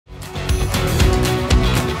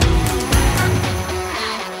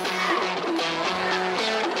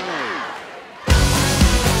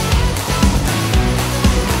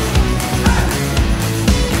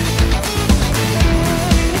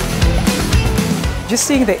just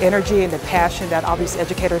seeing the energy and the passion that all these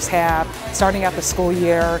educators have starting out the school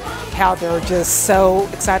year, how they're just so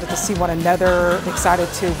excited to see one another, excited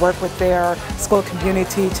to work with their school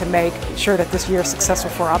community to make sure that this year is successful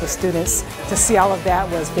for all the students. To see all of that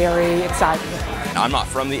was very exciting. I'm not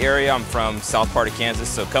from the area, I'm from south part of Kansas,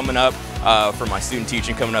 so coming up for my student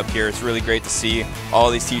teaching coming up here, it's really great to see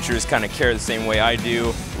all these teachers kind of care the same way I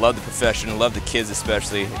do, love the profession, love the kids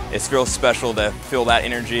especially. It's real special to feel that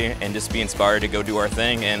energy and just be inspired to go do our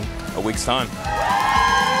thing in a week's time.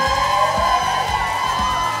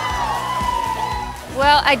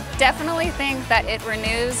 Well, I definitely think that it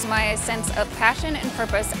renews my sense of passion and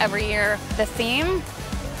purpose every year. The theme,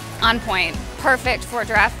 on point. Perfect for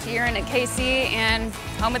draft year in KC and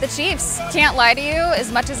home of the Chiefs. Can't lie to you,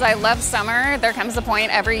 as much as I love summer, there comes a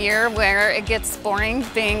point every year where it gets boring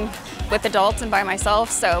being with adults and by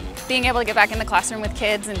myself. So being able to get back in the classroom with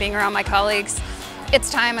kids and being around my colleagues,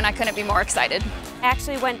 it's time and I couldn't be more excited. I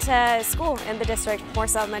actually went to school in the district,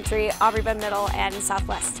 Morse Elementary, Aubrey Bend Middle, and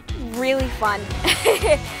Southwest. Really fun.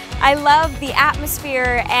 I love the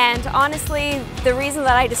atmosphere, and honestly, the reason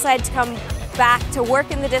that I decided to come back to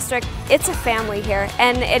work in the district, it's a family here,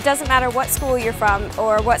 and it doesn't matter what school you're from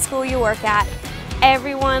or what school you work at.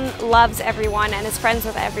 Everyone loves everyone and is friends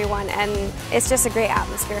with everyone, and it's just a great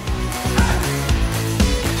atmosphere.